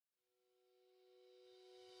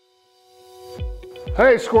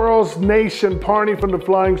Hey Squirrels Nation, Parney from the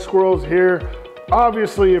Flying Squirrels here.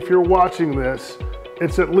 Obviously, if you're watching this,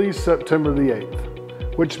 it's at least September the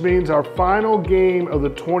 8th, which means our final game of the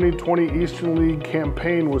 2020 Eastern League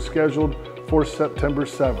campaign was scheduled for September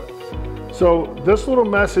 7th. So this little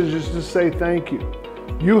message is to say thank you.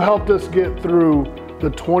 You helped us get through the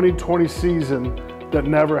 2020 season that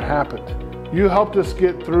never happened. You helped us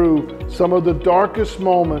get through some of the darkest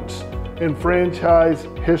moments in franchise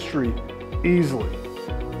history easily.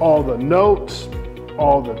 All the notes,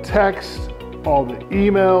 all the texts, all the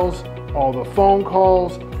emails, all the phone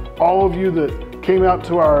calls, all of you that came out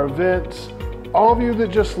to our events, all of you that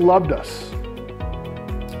just loved us.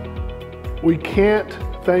 We can't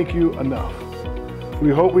thank you enough. We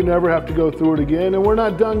hope we never have to go through it again, and we're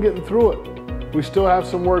not done getting through it. We still have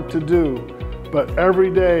some work to do, but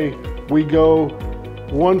every day we go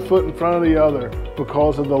one foot in front of the other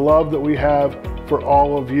because of the love that we have for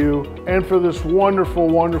all of you and for this wonderful,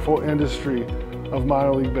 wonderful industry of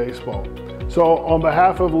minor league baseball. So on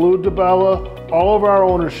behalf of Lou DiBella, all of our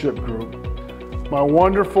ownership group, my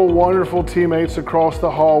wonderful, wonderful teammates across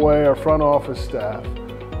the hallway, our front office staff,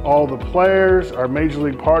 all the players, our major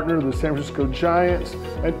league partner, the San Francisco Giants,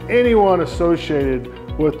 and anyone associated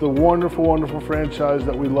with the wonderful, wonderful franchise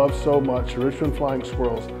that we love so much, the Richmond Flying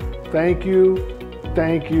Squirrels. Thank you,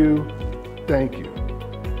 thank you, thank you.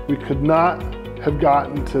 We could not have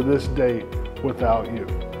gotten to this date without you.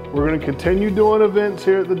 We're going to continue doing events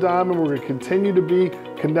here at the Diamond. We're going to continue to be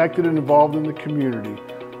connected and involved in the community.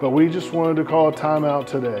 But we just wanted to call a timeout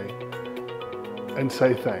today and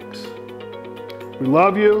say thanks. We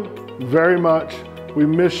love you very much. We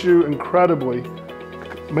miss you incredibly.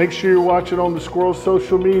 Make sure you're watching on the Squirrels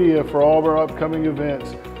social media for all of our upcoming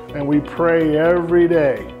events. And we pray every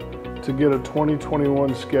day to get a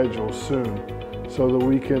 2021 schedule soon so that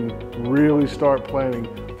we can really start planning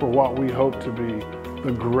for what we hope to be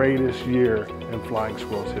the greatest year in Flying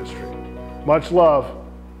Squirrels history. Much love.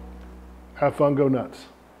 Have fun, go nuts.